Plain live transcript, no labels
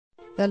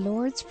The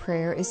Lord's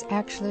Prayer is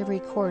actually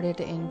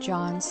recorded in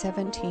John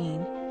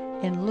 17,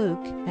 in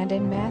Luke, and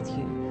in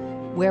Matthew,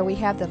 where we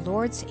have the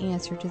Lord's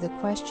answer to the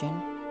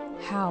question,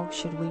 how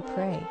should we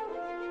pray?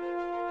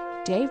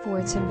 Dave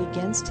Wurtson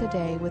begins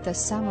today with a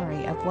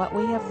summary of what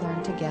we have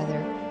learned together,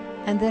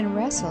 and then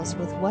wrestles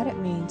with what it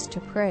means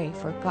to pray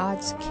for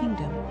God's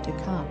kingdom to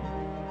come.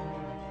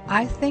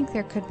 I think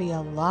there could be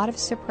a lot of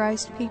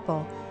surprised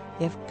people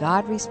if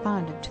God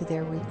responded to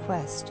their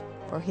request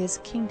for His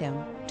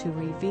kingdom to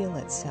reveal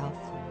itself.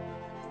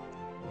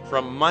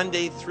 From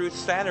Monday through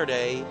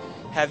Saturday,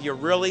 have you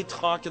really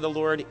talked to the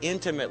Lord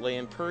intimately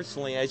and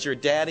personally as your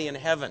daddy in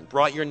heaven?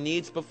 Brought your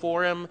needs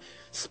before Him,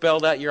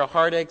 spelled out your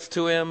heartaches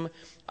to Him,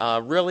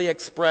 really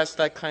expressed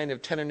that kind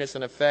of tenderness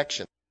and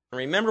affection.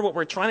 Remember, what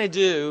we're trying to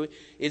do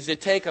is to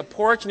take a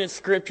portion of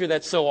Scripture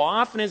that so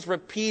often is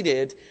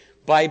repeated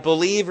by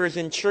believers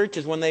in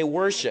churches when they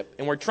worship,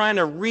 and we're trying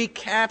to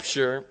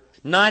recapture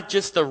not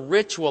just the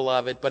ritual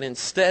of it, but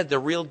instead the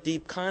real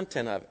deep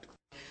content of it.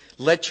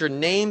 Let your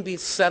name be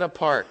set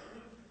apart.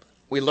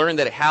 We learned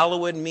that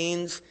hallowed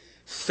means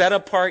set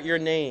apart your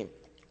name.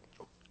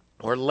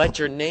 Or let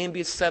your name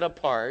be set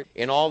apart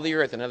in all the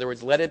earth. In other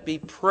words, let it be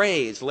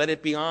praised, let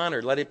it be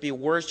honored, let it be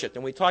worshipped.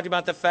 And we talked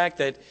about the fact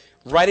that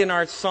right in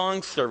our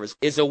song service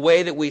is a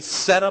way that we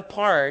set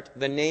apart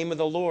the name of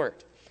the Lord.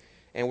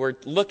 And we're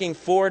looking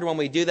forward when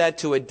we do that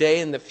to a day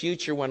in the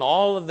future when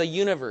all of the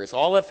universe,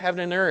 all of heaven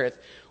and earth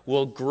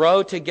will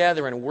grow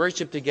together and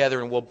worship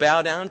together and will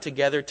bow down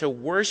together to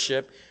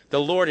worship the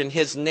Lord. And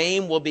His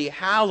name will be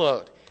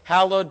hallowed.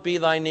 Hallowed be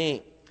thy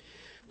name.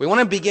 We want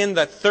to begin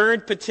the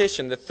third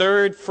petition, the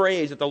third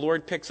phrase that the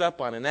Lord picks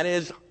up on. And that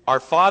is, Our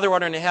Father who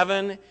art in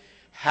heaven,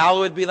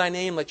 hallowed be thy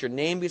name. Let your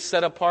name be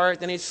set apart.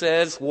 Then He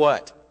says,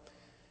 what?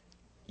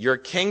 Your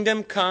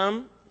kingdom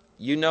come.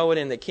 You know it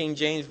in the King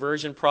James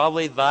Version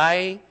probably.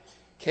 Thy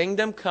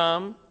kingdom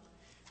come.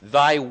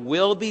 Thy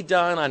will be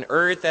done on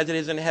earth as it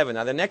is in heaven.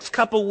 Now, the next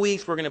couple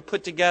weeks, we're going to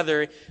put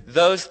together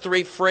those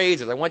three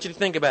phrases. I want you to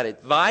think about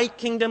it. Thy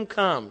kingdom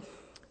come.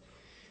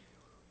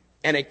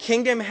 And a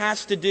kingdom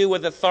has to do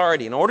with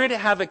authority. In order to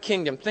have a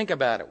kingdom, think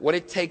about it, what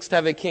it takes to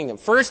have a kingdom.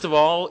 First of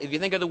all, if you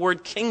think of the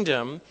word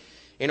kingdom,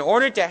 in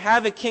order to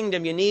have a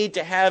kingdom, you need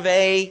to have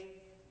a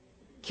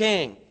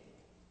king.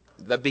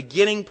 The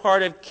beginning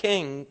part of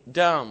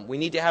kingdom. We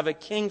need to have a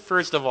king,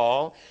 first of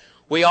all.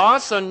 We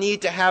also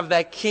need to have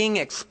that king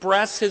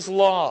express his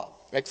law,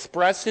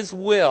 express his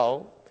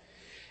will,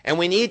 and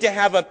we need to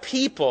have a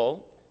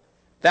people.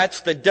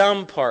 That's the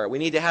dumb part. We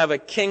need to have a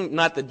king,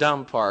 not the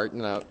dumb part,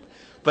 no.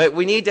 But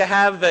we need to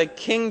have the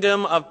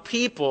kingdom of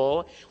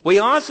people. We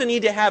also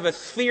need to have a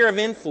sphere of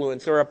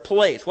influence or a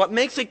place. What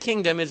makes a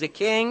kingdom is a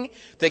king,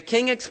 the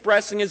king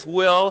expressing his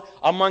will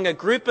among a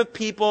group of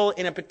people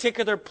in a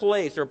particular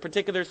place or a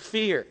particular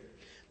sphere.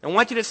 I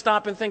want you to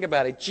stop and think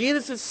about it.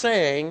 Jesus is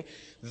saying,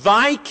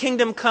 thy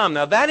kingdom come.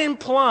 Now that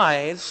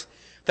implies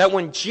that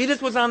when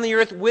Jesus was on the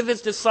earth with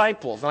his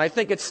disciples, and I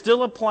think it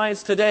still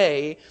applies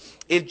today,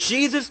 if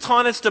Jesus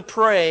taught us to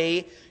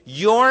pray,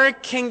 your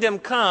kingdom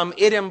come,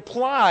 it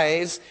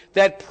implies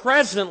that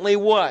presently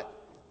what?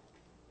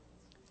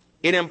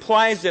 It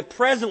implies that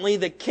presently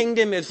the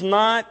kingdom is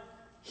not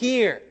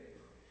here.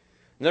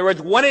 In other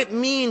words, what it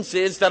means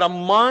is that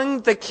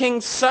among the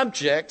king's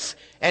subjects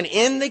and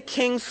in the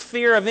king's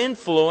sphere of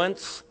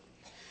influence,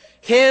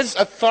 his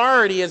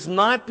authority is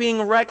not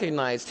being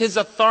recognized. His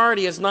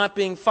authority is not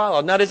being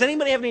followed. Now, does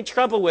anybody have any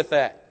trouble with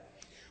that?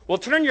 Well,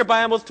 turn your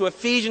Bibles to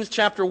Ephesians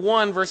chapter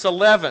 1, verse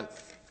 11.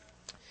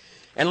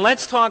 And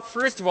let's talk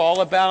first of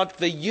all about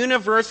the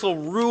universal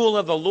rule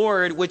of the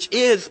Lord, which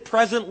is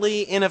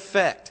presently in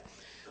effect.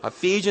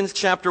 Ephesians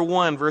chapter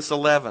 1, verse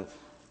 11.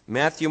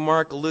 Matthew,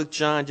 Mark, Luke,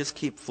 John, just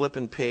keep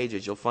flipping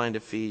pages. You'll find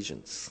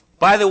Ephesians.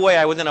 By the way,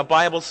 I was in a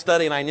Bible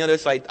study, and I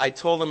noticed I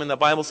told them in the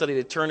Bible study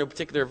to turn to a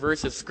particular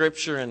verse of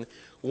Scripture, and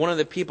one of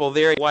the people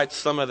there watched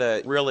some of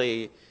the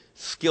really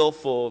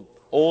skillful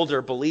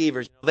older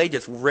believers. They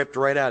just ripped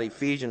right out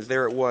Ephesians.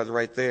 There it was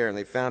right there, and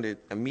they found it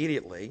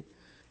immediately.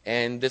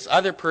 And this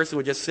other person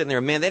was just sitting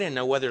there. Man, they didn't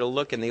know whether to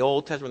look in the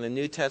Old Testament or the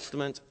New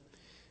Testament.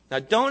 Now,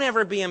 don't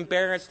ever be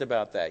embarrassed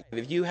about that.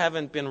 If you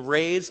haven't been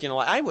raised,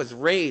 I was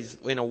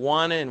raised in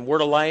Awana and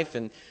Word of Life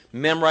and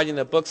memorizing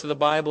the books of the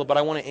Bible, but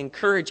I want to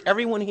encourage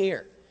everyone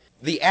here.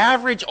 The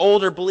average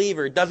older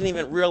believer doesn't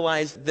even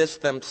realize this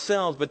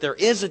themselves, but there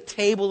is a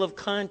table of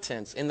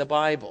contents in the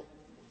Bible.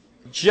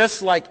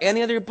 Just like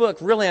any other book,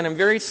 really, and I'm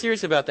very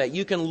serious about that.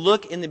 You can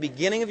look in the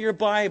beginning of your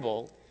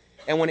Bible,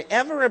 and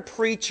whenever a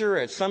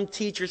preacher or some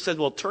teacher says,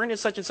 well, turn to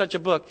such and such a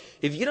book,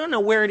 if you don't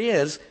know where it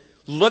is,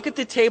 look at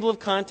the table of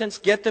contents,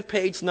 get the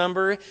page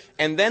number,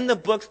 and then the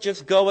books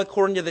just go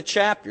according to the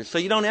chapters. So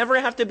you don't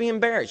ever have to be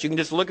embarrassed. You can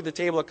just look at the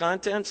table of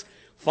contents,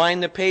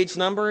 find the page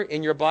number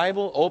in your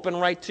Bible, open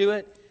right to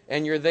it,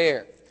 and you're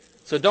there.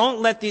 So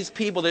don't let these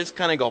people just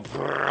kind of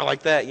go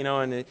like that,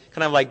 and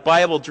kind of like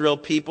Bible drill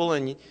people,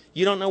 and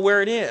you don't know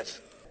where it is.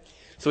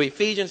 So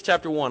Ephesians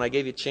chapter 1, I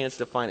gave you a chance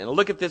to find it. Now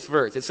look at this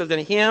verse. It says,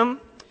 in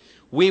him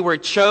we were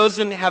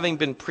chosen, having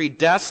been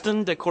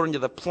predestined according to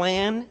the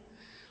plan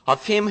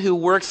of him who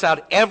works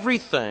out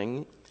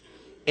everything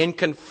in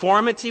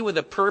conformity with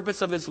the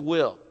purpose of his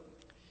will.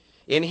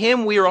 In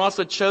him we are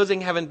also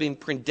chosen, having been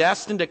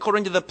predestined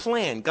according to the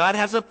plan. God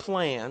has a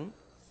plan,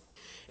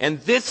 and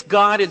this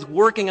God is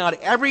working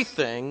out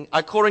everything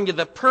according to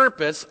the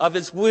purpose of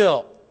his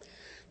will.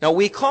 Now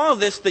we call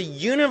this the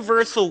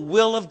universal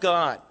will of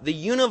God, the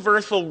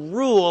universal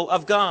rule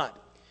of God.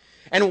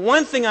 And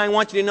one thing I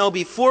want you to know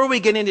before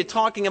we get into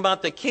talking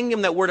about the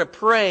kingdom that we're to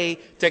pray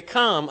to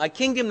come, a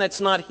kingdom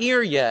that's not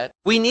here yet,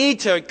 we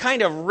need to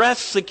kind of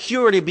rest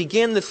secure to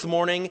begin this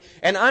morning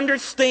and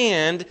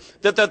understand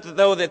that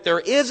though there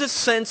is a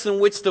sense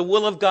in which the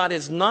will of God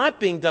is not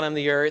being done on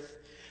the earth,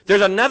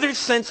 there's another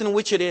sense in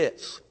which it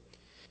is.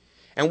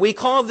 And we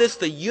call this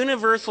the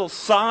universal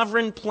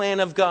sovereign plan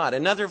of God.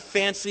 Another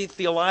fancy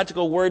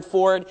theological word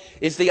for it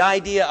is the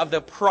idea of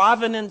the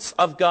providence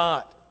of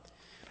God.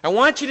 I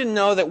want you to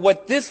know that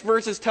what this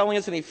verse is telling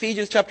us in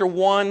Ephesians chapter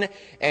 1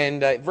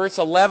 and verse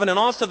 11, and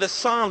also the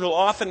Psalms will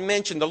often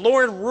mention, the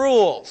Lord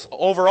rules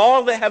over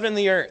all the heaven and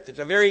the earth. It's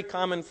a very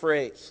common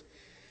phrase.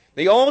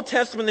 The Old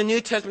Testament and the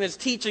New Testament is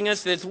teaching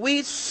us that as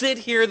we sit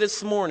here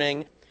this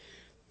morning,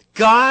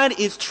 God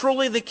is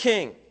truly the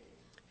King.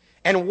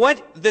 And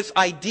what this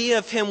idea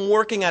of him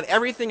working out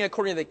everything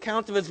according to the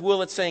count of his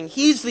will, it's saying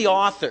he's the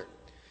author.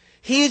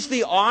 He's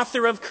the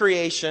author of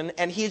creation,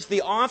 and he's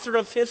the author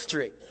of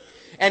history.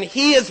 And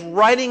he is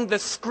writing the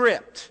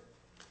script.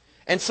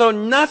 And so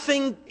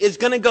nothing is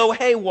going to go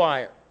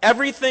haywire.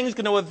 Everything's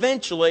going to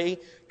eventually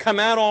come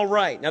out all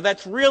right. Now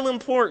that's real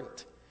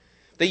important.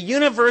 The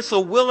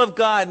universal will of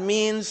God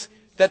means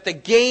that the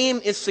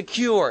game is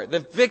secure. The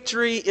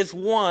victory is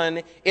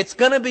won. It's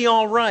going to be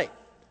all right.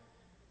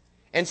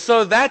 And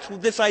so that's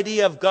this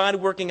idea of God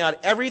working out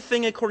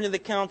everything according to the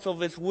counsel of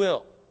his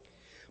will.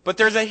 But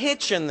there's a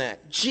hitch in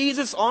that.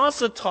 Jesus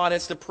also taught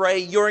us to pray,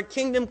 your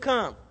kingdom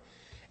come.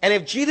 And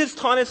if Jesus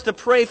taught us to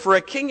pray for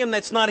a kingdom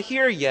that's not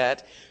here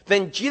yet,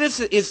 then Jesus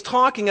is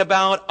talking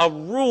about a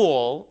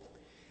rule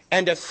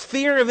and a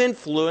sphere of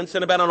influence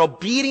and about an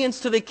obedience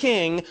to the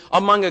king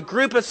among a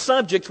group of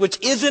subjects which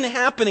isn't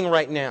happening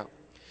right now.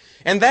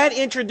 And that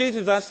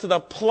introduces us to the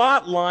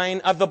plot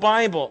line of the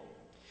Bible.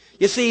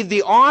 You see,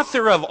 the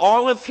author of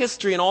all of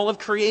history and all of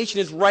creation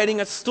is writing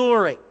a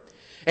story.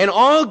 And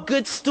all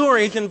good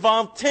stories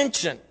involve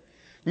tension.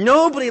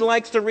 Nobody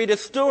likes to read a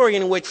story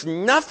in which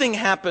nothing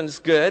happens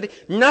good,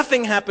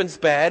 nothing happens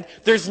bad,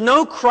 there's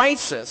no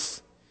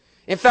crisis.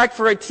 In fact,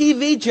 for a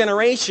TV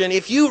generation,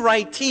 if you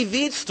write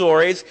TV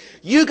stories,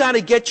 you got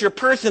to get your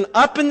person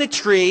up in the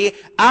tree,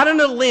 out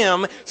on a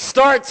limb,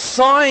 start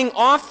sawing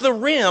off the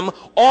rim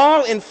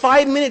all in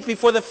 5 minutes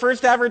before the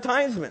first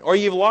advertisement, or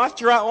you've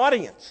lost your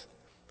audience.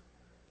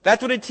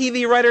 That's what a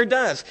TV writer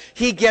does.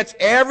 He gets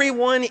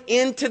everyone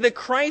into the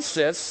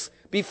crisis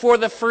before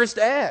the first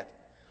ad.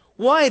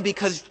 Why?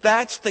 Because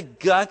that's the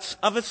guts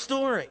of a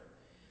story.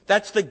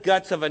 That's the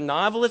guts of a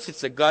novelist.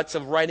 It's the guts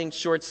of writing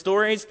short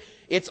stories.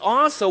 It's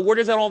also, where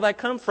does all that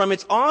come from?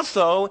 It's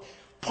also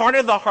part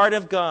of the heart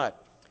of God.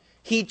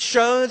 He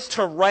chose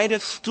to write a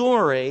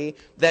story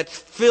that's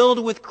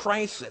filled with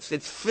crisis.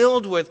 It's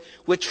filled with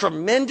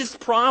tremendous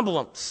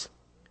problems.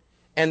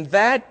 And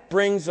that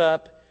brings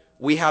up,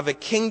 we have a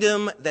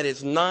kingdom that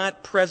is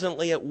not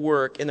presently at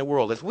work in the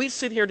world. As we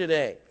sit here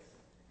today,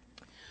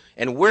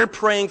 and we're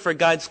praying for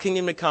God's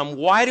kingdom to come,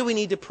 why do we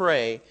need to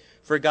pray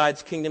for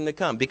God's kingdom to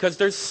come? Because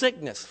there's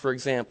sickness, for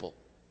example.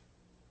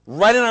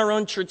 Right in our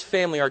own church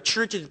family, our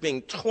church is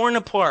being torn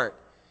apart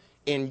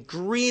in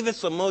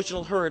grievous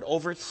emotional hurt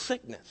over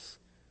sickness.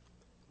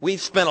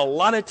 We've spent a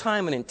lot of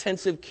time in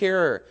intensive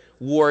care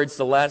wards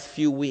the last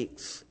few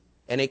weeks,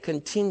 and it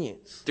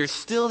continues. There's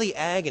still the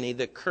agony,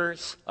 the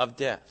curse of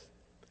death.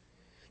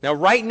 Now,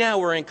 right now,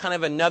 we're in kind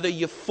of another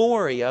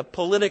euphoria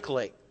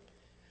politically.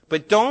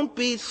 But don't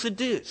be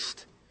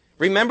seduced.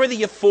 Remember the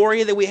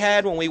euphoria that we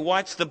had when we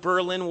watched the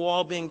Berlin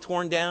Wall being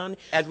torn down?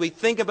 As we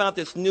think about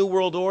this new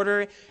world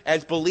order,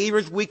 as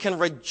believers, we can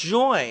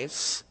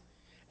rejoice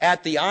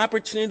at the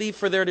opportunity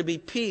for there to be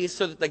peace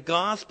so that the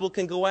gospel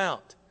can go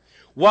out.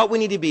 What we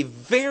need to be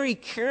very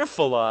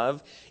careful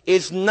of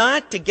is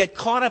not to get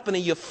caught up in a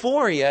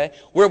euphoria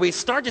where we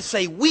start to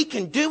say, we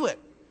can do it.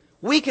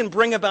 We can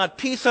bring about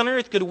peace on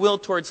earth, goodwill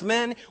towards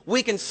men.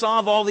 We can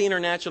solve all the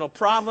international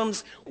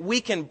problems.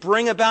 We can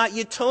bring about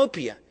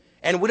utopia.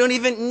 And we don't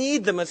even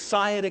need the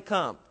Messiah to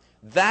come.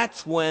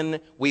 That's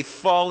when we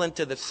fall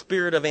into the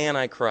spirit of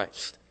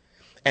Antichrist.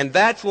 And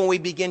that's when we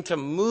begin to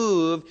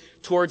move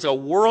towards a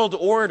world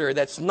order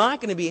that's not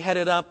going to be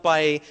headed up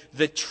by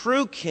the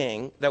true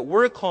king that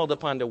we're called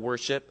upon to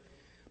worship,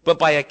 but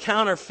by a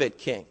counterfeit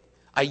king,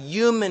 a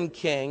human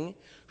king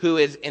who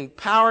is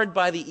empowered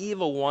by the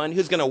evil one,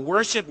 who's going to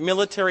worship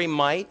military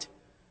might.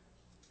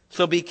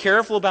 So be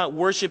careful about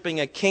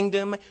worshiping a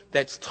kingdom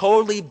that's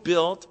totally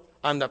built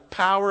on the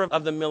power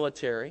of the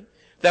military,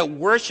 that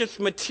worships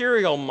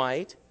material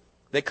might,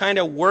 that kind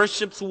of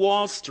worships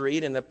Wall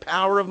Street and the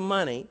power of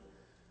money.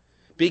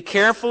 Be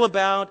careful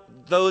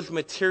about those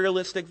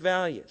materialistic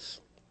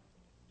values.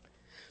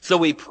 So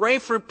we pray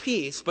for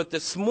peace, but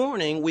this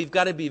morning we've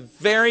got to be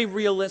very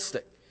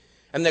realistic.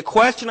 And the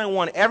question I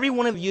want every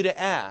one of you to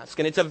ask,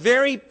 and it's a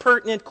very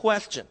pertinent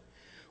question.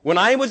 When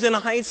I was in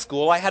high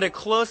school, I had a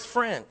close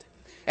friend,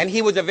 and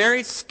he was a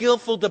very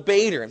skillful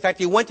debater. In fact,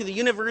 he went to the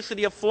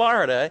University of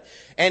Florida,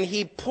 and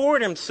he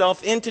poured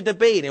himself into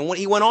debate. And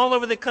he went all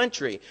over the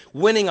country,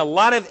 winning a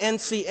lot of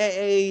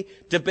NCAA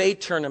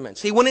debate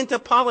tournaments. He went into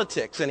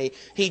politics, and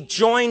he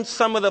joined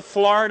some of the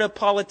Florida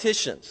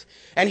politicians.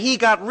 And he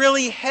got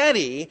really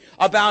heady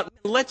about,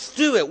 let's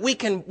do it. We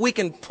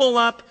can pull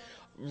up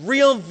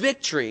real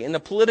victory in the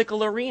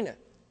political arena.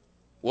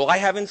 Well, I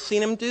haven't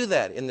seen him do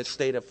that in the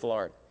state of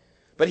Florida.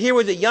 But here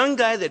was a young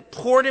guy that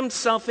poured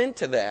himself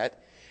into that.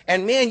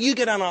 And man, you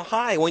get on a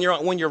high when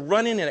you're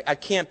running a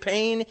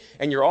campaign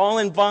and you're all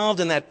involved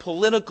in that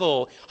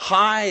political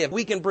high. If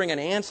we can bring an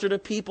answer to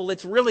people,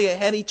 it's really a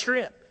heady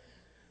trip.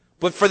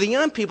 But for the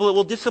young people, it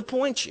will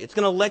disappoint you. It's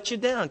going to let you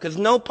down because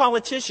no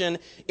politician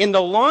in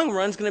the long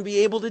run is going to be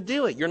able to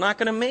do it. You're not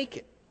going to make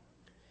it.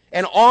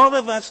 And all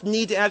of us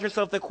need to ask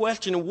ourselves the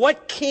question,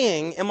 what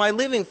king am I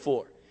living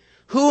for?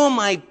 Who am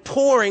I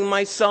pouring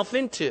myself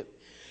into?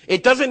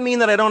 It doesn't mean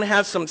that I don't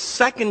have some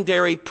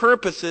secondary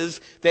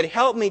purposes that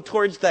help me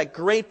towards that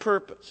great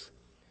purpose.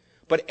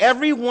 But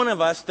every one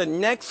of us, the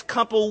next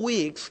couple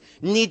weeks,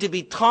 need to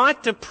be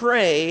taught to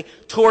pray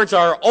towards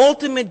our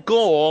ultimate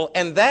goal,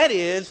 and that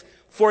is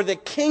for the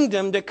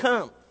kingdom to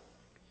come.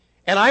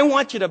 And I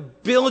want you to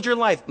build your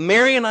life.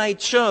 Mary and I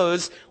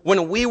chose,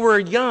 when we were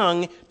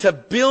young, to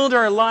build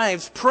our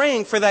lives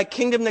praying for that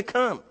kingdom to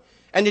come.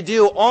 And to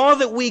do all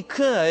that we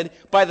could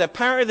by the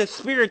power of the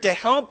Spirit to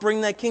help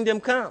bring that kingdom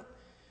come.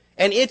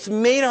 And it's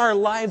made our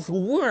lives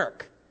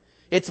work.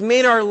 It's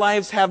made our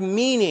lives have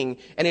meaning.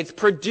 And it's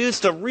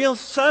produced a real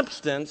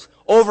substance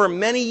over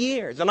many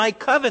years. And I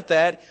covet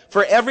that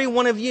for every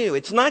one of you.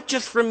 It's not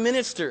just for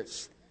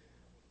ministers.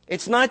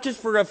 It's not just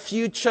for a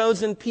few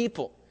chosen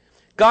people.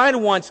 God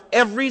wants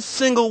every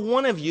single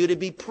one of you to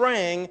be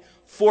praying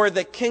for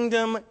the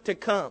kingdom to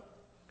come.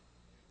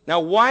 Now,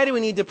 why do we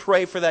need to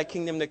pray for that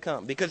kingdom to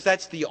come? Because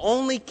that's the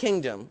only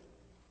kingdom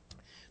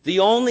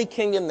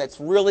that's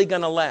really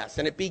going to last.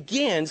 And it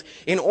begins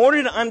in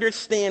order to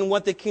understand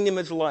what the kingdom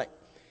is like.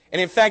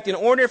 And in fact, in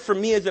order for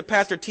me as a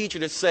pastor teacher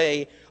to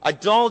say,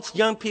 adults,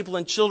 young people,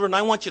 and children,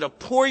 I want you to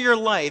pour your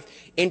life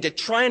into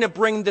trying to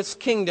bring this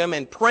kingdom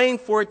and praying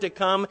for it to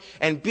come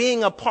and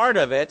being a part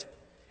of it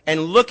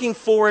and looking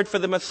forward for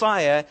the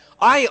Messiah,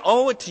 I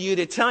owe it to you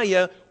to tell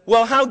you,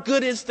 well, how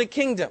good is the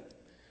kingdom?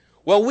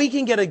 Well, we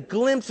can get a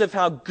glimpse of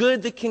how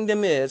good the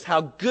kingdom is,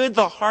 how good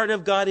the heart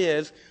of God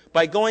is,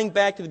 by going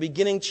back to the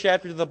beginning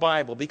chapter of the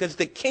Bible. Because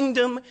the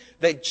kingdom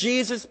that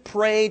Jesus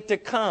prayed to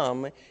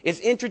come is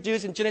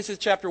introduced in Genesis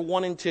chapter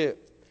 1 and 2.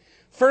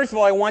 First of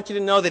all, I want you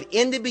to know that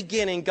in the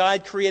beginning,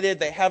 God created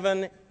the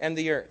heaven and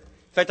the earth.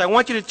 In fact, I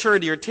want you to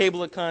turn to your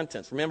table of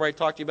contents. Remember I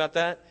talked to you about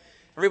that?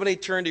 Everybody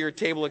turn to your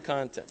table of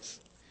contents.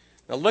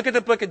 Now look at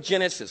the book of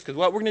Genesis, because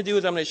what we're going to do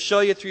is I'm going to show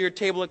you through your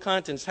table of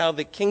contents how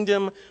the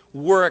kingdom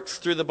works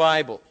through the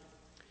Bible.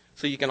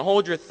 So you can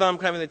hold your thumb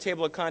kind of in the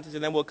table of contents,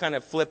 and then we'll kind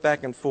of flip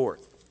back and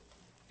forth.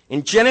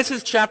 In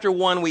Genesis chapter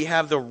 1, we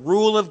have the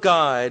rule of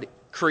God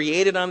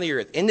created on the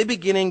earth. In the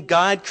beginning,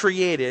 God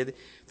created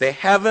the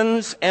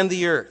heavens and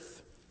the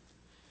earth.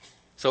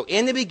 So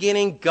in the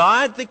beginning,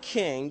 God the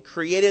King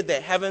created the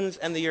heavens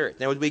and the earth.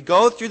 Now as we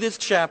go through this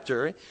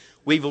chapter,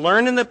 we've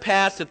learned in the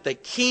past that the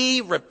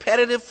key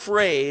repetitive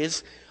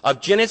phrase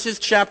of Genesis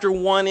chapter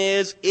 1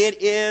 is,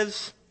 it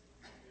is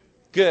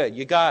good.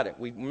 You got it.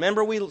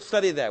 Remember we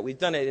studied that. We've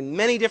done it in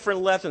many different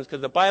lessons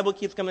because the Bible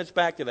keeps coming us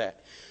back to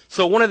that.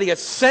 So one of the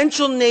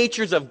essential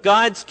natures of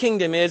God's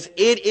kingdom is,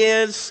 it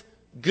is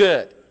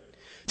good.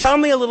 Tell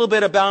me a little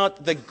bit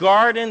about the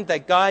garden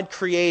that God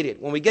created.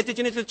 When we get to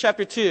Genesis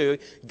chapter 2,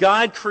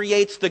 God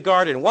creates the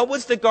garden. What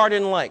was the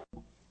garden like? It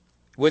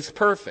was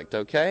perfect,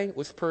 okay? It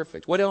was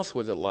perfect. What else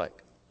was it like?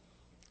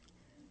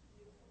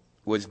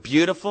 It was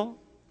beautiful.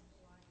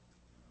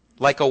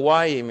 Like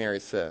Hawaii, Mary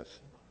says.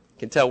 You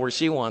can tell where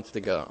she wants to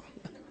go.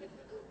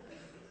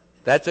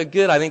 I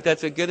think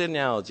that's a good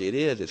analogy. It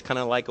is. It's kind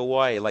of like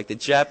Hawaii, like the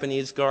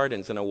Japanese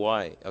gardens in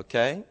Hawaii,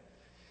 okay?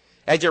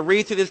 As you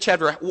read through this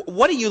chapter,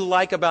 what do you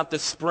like about the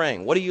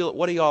spring? What do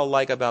you all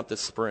like about the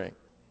spring?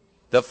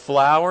 The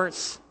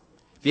flowers?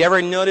 Have you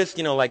ever noticed,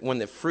 like when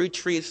the fruit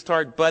trees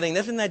start budding,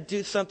 doesn't that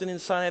do something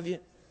inside of you?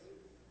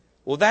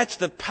 Well, that's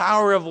the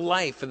power of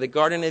life in the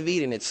Garden of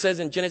Eden. It says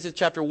in Genesis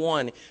chapter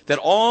 1 that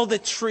all the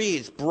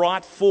trees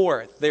brought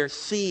forth their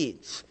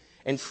seeds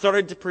and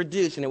started to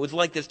produce, and it was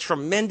like this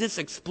tremendous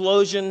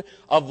explosion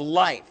of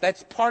life.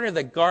 That's part of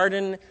the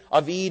Garden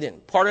of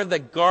Eden, part of the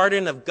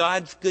garden of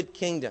God's good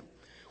kingdom,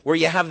 where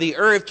you have the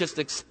earth just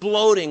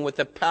exploding with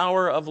the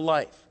power of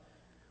life.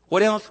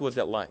 What else was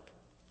it like?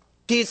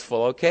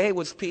 Peaceful, okay? It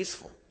was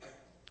peaceful.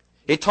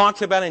 It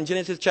talks about, in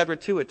Genesis chapter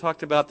 2, it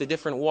talked about the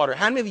different water.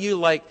 How many of you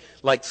like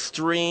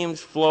streams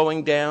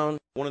flowing down?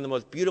 One of the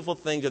most beautiful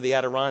things of the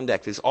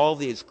Adirondacks is all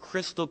these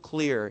crystal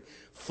clear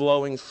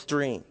flowing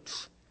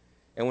streams.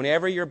 And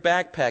whenever you're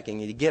backpacking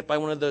and you get by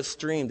one of those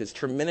streams, it's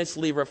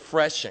tremendously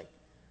refreshing.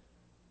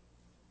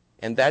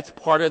 And that's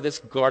part of this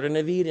Garden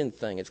of Eden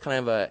thing. It's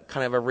kind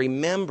of a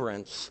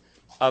remembrance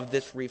of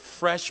this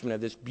refreshment,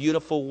 of this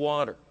beautiful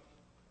water.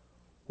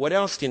 What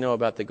else do you know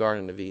about the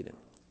Garden of Eden?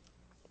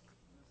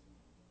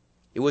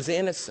 It was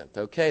innocent,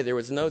 okay?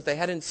 They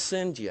hadn't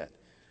sinned yet.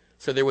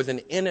 So there was an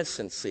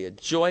innocency, a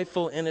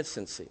joyful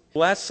innocency.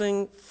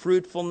 Blessing,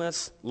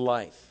 fruitfulness,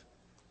 life.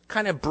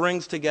 Kind of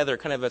brings together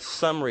kind of a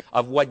summary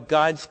of what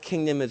God's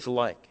kingdom is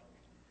like.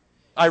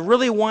 I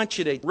really want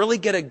you to really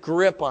get a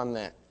grip on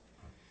that.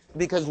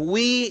 Because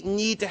we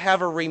need to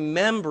have a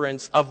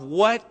remembrance of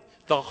what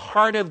the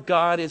heart of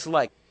God is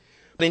like.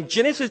 In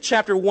Genesis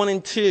chapter 1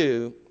 and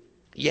 2,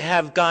 you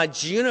have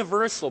God's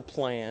universal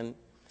plan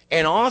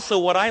and also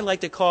what I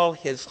like to call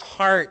his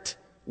heart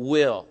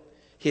will,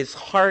 his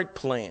heart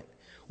plan.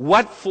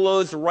 What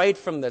flows right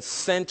from the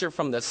center,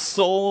 from the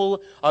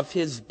soul of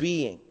his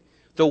being.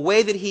 The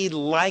way that he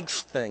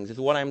likes things is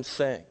what I'm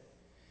saying.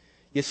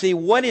 You see,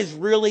 what is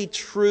really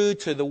true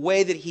to the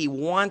way that he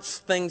wants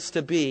things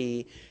to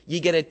be, you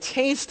get a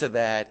taste of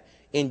that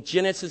in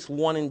Genesis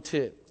 1 and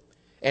 2.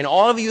 And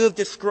all of you have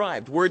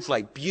described words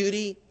like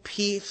beauty,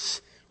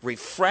 peace,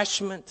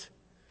 refreshment,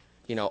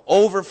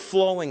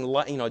 overflowing,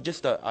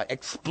 just a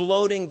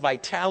exploding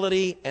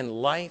vitality and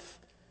life.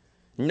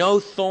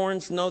 No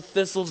thorns, no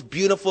thistles,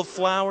 beautiful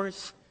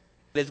flowers.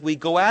 As we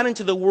go out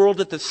into the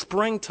world at the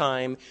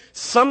springtime,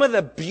 some of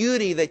the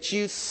beauty that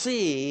you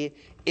see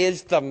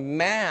is the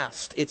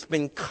mast. It's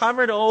been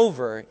covered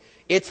over.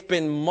 It's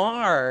been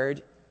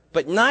marred,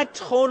 but not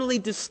totally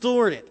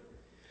distorted.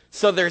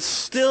 So there's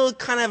still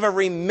kind of a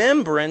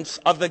remembrance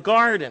of the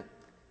garden.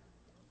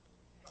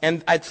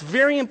 And it's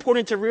very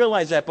important to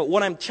realize that. But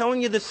what I'm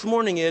telling you this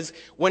morning is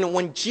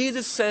when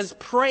Jesus says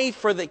pray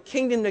for the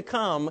kingdom to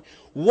come,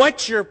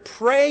 what you're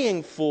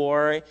praying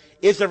for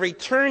is a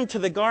return to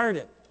the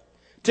garden.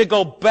 To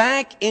go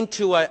back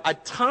into a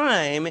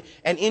time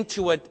and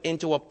into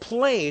a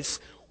place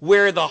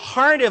where the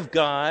heart of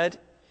God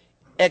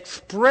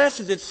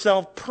expresses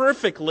itself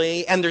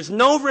perfectly and there's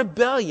no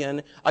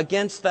rebellion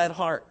against that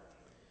heart.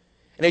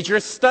 And as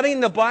you're studying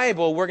the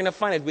Bible, we're going to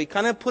find, as we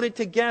kind of put it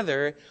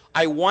together,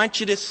 I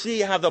want you to see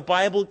how the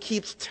Bible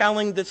keeps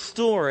telling the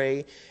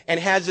story and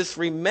has this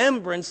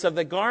remembrance of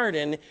the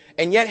garden,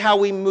 and yet how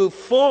we move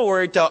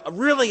forward to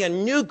really a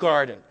new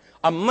garden,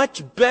 a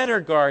much better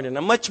garden,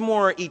 a much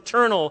more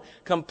eternal,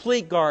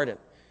 complete garden.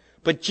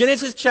 But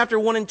Genesis chapter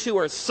 1 and 2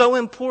 are so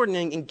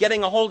important in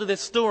getting a hold of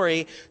this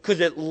story because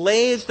it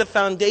lays the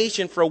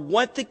foundation for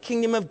what the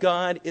kingdom of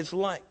God is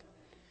like.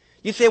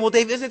 You say, well,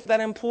 Dave, isn't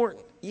that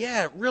important?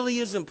 Yeah, it really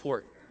is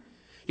important.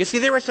 You see,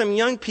 there were some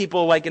young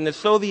people like in the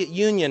Soviet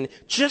Union,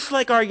 just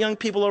like our young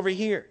people over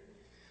here,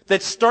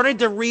 that started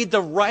to read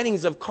the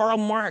writings of Karl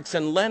Marx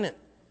and Lenin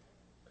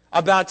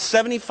about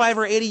 75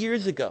 or 80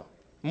 years ago.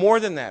 More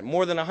than that,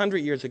 more than 100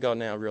 years ago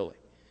now, really.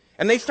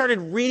 And they started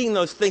reading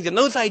those things, and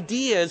those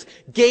ideas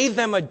gave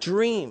them a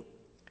dream.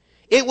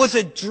 It was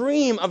a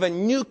dream of a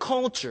new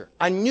culture,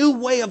 a new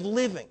way of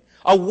living,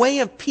 a way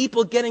of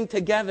people getting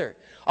together,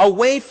 a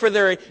way for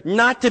there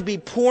not to be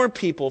poor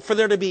people, for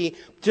there to be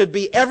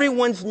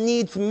everyone's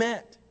needs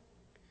met.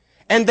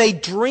 And they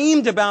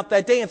dreamed about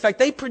that day. In fact,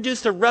 they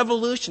produced a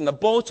revolution, the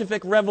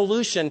Bolshevik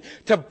Revolution,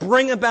 to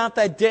bring about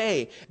that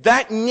day.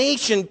 That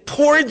nation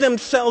poured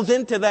themselves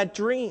into that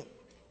dream.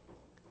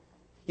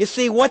 You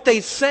see, what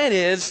they said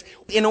is,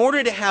 in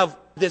order to have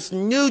this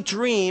new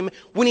dream,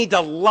 we need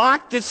to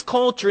lock this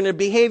culture in a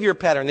behavior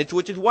pattern,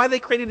 which is why they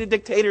created a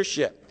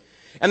dictatorship.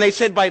 And they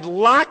said by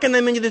locking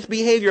them into this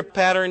behavior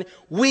pattern,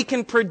 we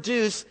can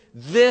produce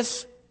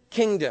this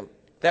kingdom.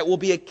 That will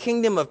be a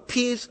kingdom of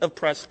peace, of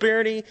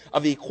prosperity,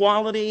 of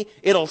equality.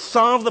 It'll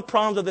solve the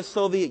problems of the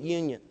Soviet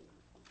Union.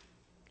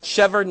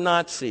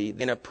 Shevardnadze,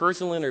 in a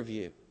personal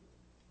interview,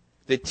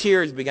 the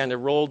tears began to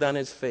roll down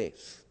his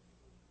face.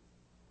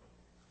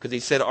 Because he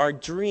said, our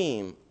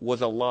dream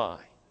was a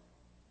lie.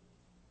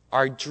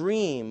 Our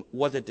dream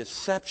was a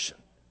deception.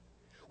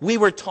 We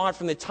were taught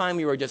from the time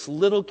we were just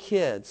little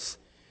kids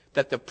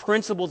that the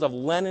principles of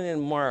Lenin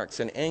and Marx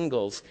and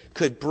Engels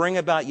could bring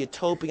about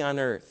utopia on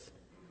earth.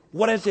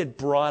 What has it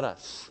brought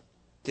us?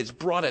 It's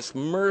brought us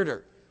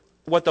murder.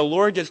 What the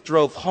Lord just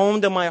drove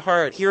home to my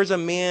heart. Here's a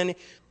man,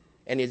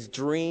 and his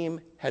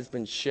dream has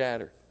been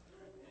shattered.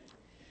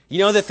 You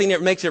know the thing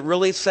that makes it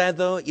really sad,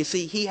 though? You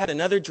see, he had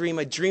another dream,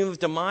 a dream of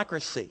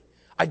democracy.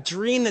 A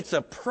dream that's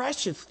a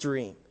precious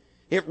dream.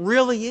 It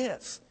really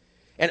is.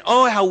 And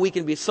oh, how we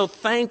can be so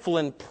thankful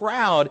and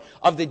proud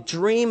of the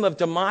dream of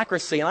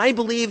democracy. And I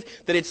believe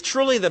that it's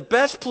truly the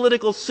best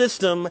political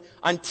system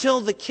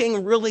until the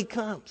king really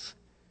comes.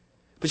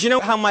 But you know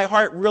how my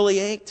heart really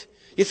ached?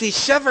 You see,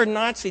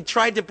 Shevardnadze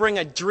tried to bring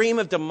a dream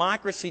of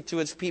democracy to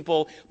his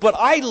people, but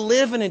I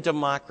live in a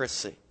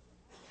democracy.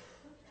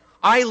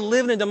 I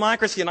live in a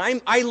democracy, and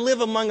I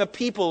live among a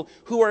people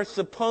who are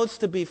supposed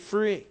to be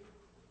free.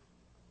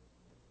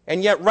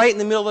 And yet, right in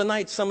the middle of the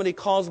night, somebody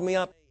calls me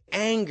up.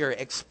 Anger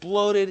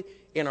exploded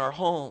in our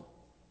home.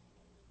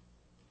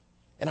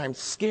 And I'm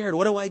scared.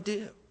 What do I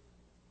do?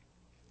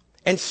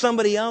 And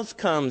somebody else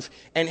comes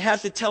and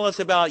has to tell us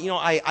about,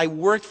 I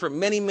worked for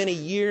many, many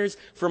years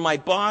for my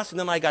boss, and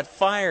then I got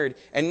fired,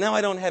 and now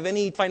I don't have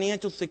any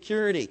financial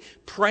security.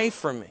 Pray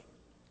for me.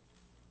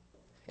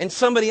 And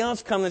somebody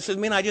else comes and says,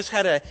 man, I just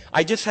had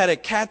a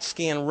CAT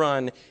scan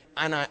run,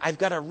 and I've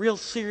got a real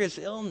serious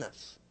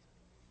illness.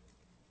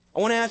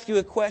 I want to ask you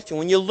a question.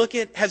 When you look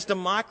at, has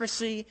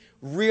democracy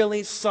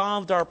really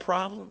solved our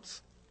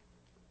problems?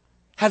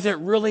 Has it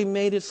really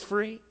made us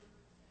free?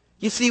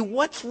 You see,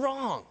 what's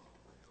wrong?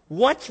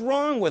 What's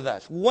wrong with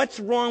us? What's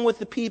wrong with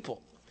the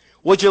people?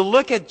 Would you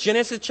look at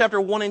Genesis chapter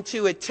 1 and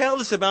 2? It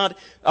tells us about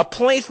a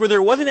place where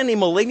there wasn't any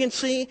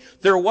malignancy,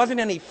 there wasn't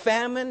any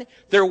famine,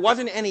 there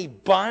wasn't any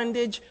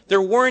bondage,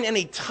 there weren't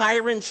any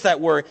tyrants that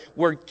were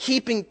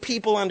keeping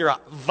people under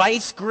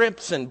vice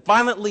grips and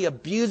violently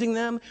abusing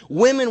them.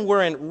 Women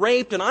weren't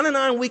raped, and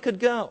on we could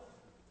go.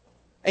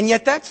 And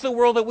yet that's the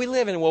world that we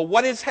live in. Well,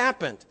 what has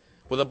happened?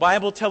 Well, the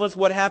Bible tells us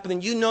what happened,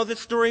 and you know the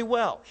story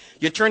well.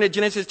 You turn to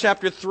Genesis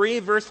chapter 3,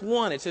 verse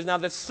 1. It says, now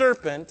the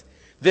serpent,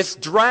 this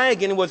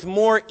dragon, was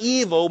more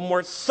evil,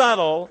 more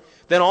subtle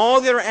than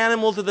all the other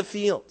animals of the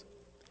field.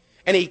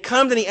 And he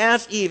comes and he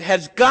asks Eve,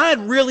 has God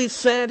really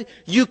said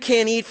you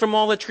can't eat from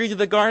all the trees of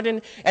the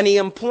garden? And he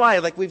implied,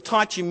 like we've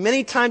taught you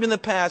many times in the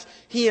past,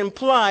 he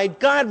implied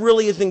God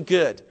really isn't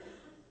good.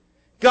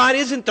 God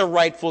isn't the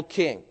rightful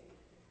king.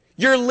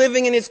 You're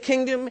living in his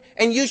kingdom,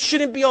 and you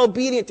shouldn't be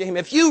obedient to him.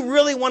 If you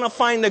really want to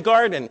find the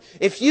garden,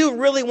 if you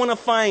really want to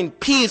find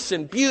peace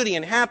and beauty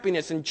and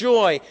happiness and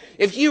joy,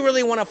 if you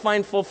really want to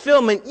find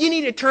fulfillment, you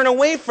need to turn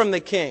away from the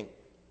king.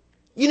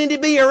 You need to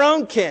be your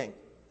own king.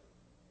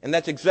 And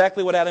that's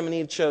exactly what Adam and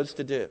Eve chose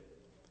to do.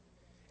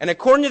 And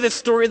according to the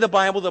story of the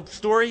Bible, the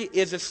story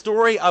is a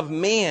story of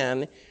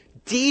man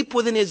deep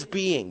within his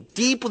being,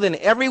 deep within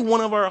every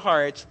one of our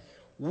hearts.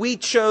 We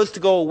chose to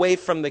go away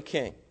from the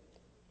king.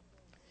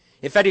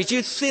 In fact, as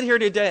you sit here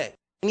today,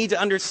 you need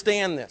to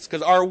understand this,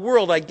 because our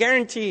world, I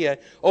guarantee you,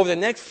 over the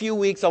next few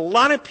weeks, a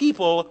lot of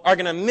people are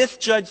going to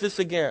misjudge this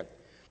again.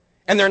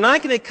 And they're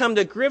not going to come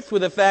to grips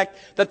with the fact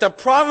that the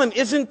problem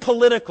isn't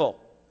political.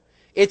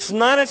 It's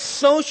not a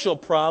social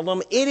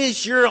problem. It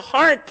is your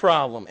heart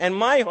problem and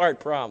my heart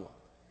problem.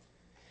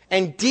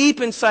 And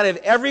deep inside of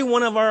every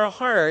one of our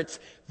hearts,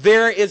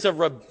 there is a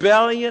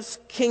rebellious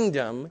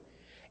kingdom.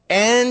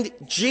 And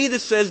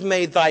Jesus says,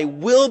 may thy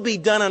will be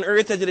done on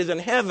earth as it is in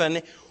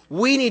heaven.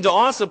 We need to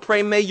also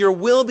pray, may your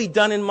will be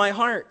done in my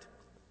heart.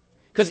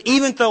 Because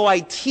even though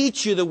I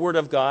teach you the Word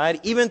of God,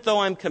 even though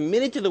I'm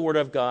committed to the Word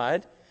of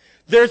God,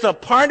 there's a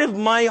part of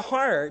my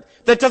heart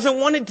that doesn't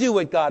want to do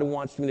what God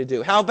wants me to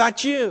do. How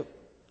about you?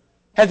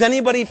 Has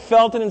anybody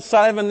felt it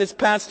inside of them this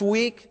past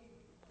week?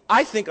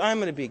 I think I'm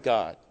going to be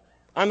God.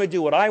 I'm going to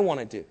do what I want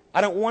to do.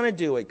 I don't want to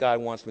do what God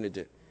wants me to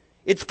do.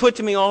 It's put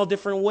to me all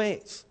different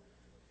ways.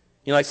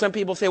 Like some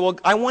people say, well,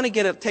 I want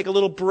to take a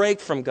little break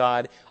from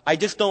God. I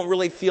just don't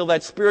really feel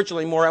that spiritual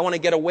anymore. I want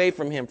to get away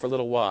from him for a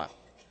little while.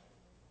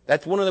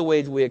 That's one of the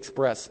ways we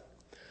express it.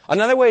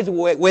 Another way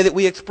that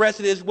we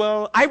express it is,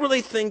 well, I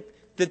really think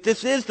that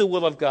this is the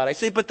will of God. I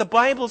say, but the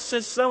Bible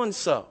says so and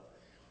so.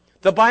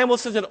 The Bible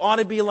says it ought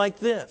to be like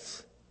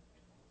this.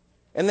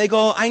 And they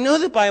go, I know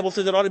the Bible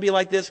says it ought to be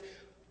like this,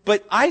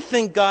 but I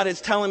think God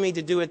is telling me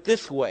to do it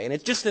this way. And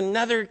it's just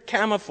another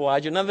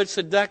camouflage, another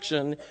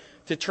seduction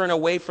to turn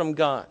away from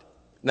God.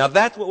 Now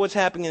that's what was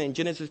happening in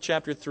Genesis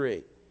chapter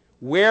 3.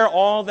 Where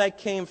all that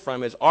came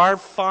from is our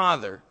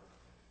Father,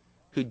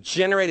 who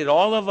generated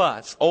all of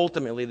us,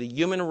 ultimately the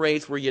human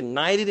race, we're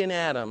united in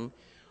Adam,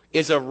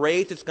 is a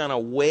race that's gone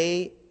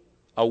away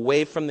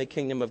from the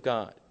kingdom of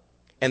God.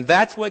 And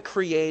that's what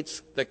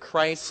creates the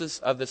crisis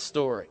of the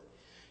story.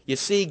 You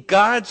see,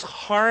 God's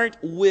heart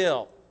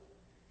will,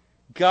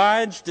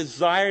 God's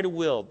desired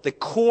will, the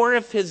core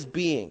of his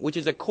being, which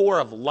is a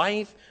core of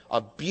life,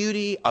 of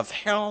beauty, of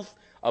health,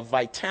 of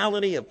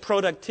vitality, of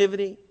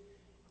productivity,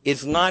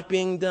 is not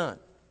being done.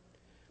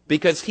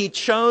 Because he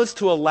chose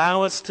to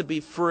allow us to be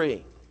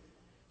free.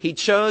 He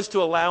chose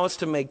to allow us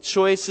to make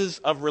choices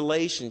of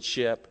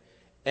relationship,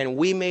 and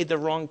we made the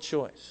wrong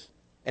choice.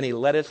 And he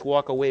let us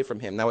walk away from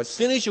him. Now, as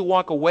soon as you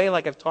walk away,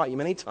 like I've taught you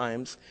many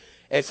times,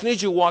 as soon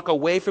as you walk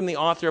away from the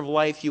author of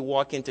life, you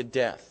walk into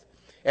death.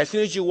 As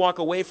soon as you walk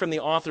away from the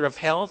author of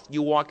health,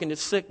 you walk into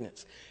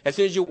sickness. As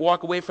soon as you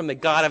walk away from the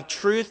God of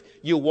truth,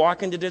 you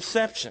walk into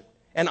deception.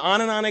 And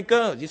on it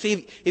goes. You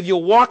see, if you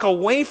walk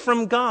away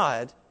from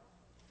God,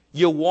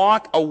 you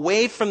walk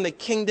away from the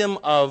kingdom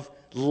of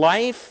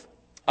life,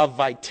 of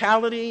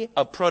vitality,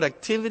 of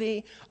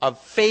productivity, of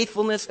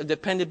faithfulness, of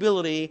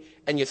dependability,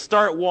 and you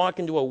start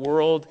walking to a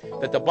world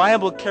that the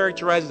Bible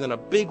characterizes in a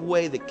big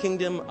way the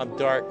kingdom of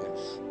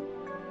darkness.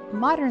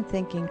 Modern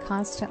thinking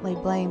constantly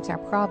blames our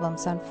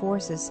problems on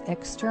forces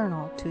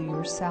external to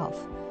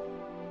yourself.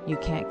 You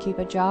can't keep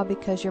a job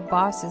because your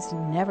bosses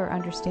never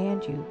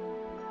understand you.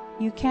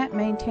 You can't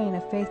maintain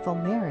a faithful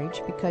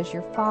marriage because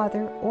your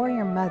father or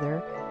your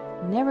mother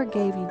never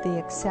gave you the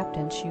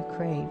acceptance you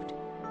craved.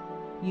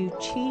 You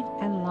cheat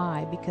and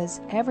lie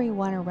because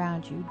everyone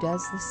around you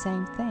does the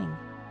same thing.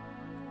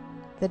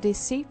 The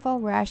deceitful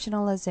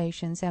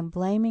rationalizations and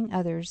blaming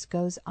others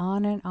goes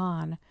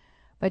on,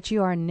 but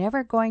you are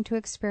never going to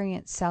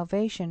experience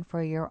salvation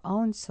for your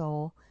own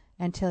soul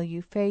until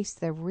you face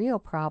the real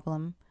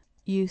problem.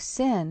 You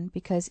sin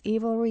because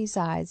evil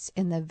resides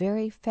in the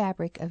very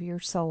fabric of your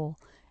soul,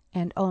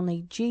 and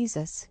only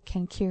Jesus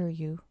can cure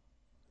you.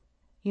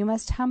 You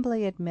must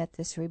humbly admit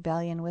this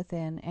rebellion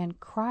within and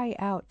cry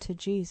out to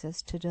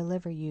Jesus to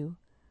deliver you.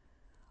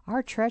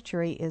 Our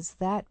treachery is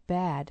that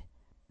bad.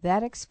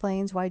 That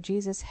explains why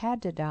Jesus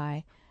had to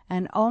die,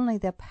 and only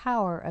the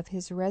power of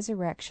his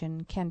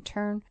resurrection can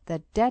turn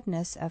the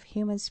deadness of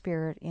human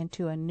spirit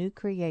into a new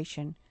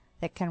creation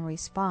that can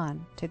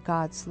respond to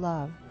God's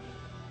love.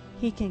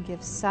 He can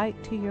give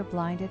sight to your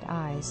blinded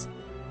eyes,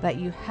 but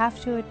you have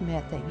to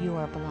admit that you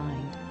are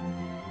blind.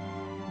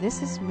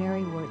 This is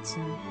Mary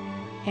Wurtson,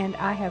 and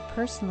I have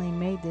personally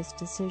made this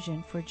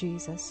decision for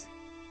Jesus.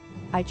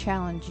 I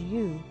challenge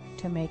you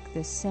to make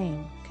this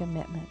same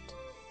commitment.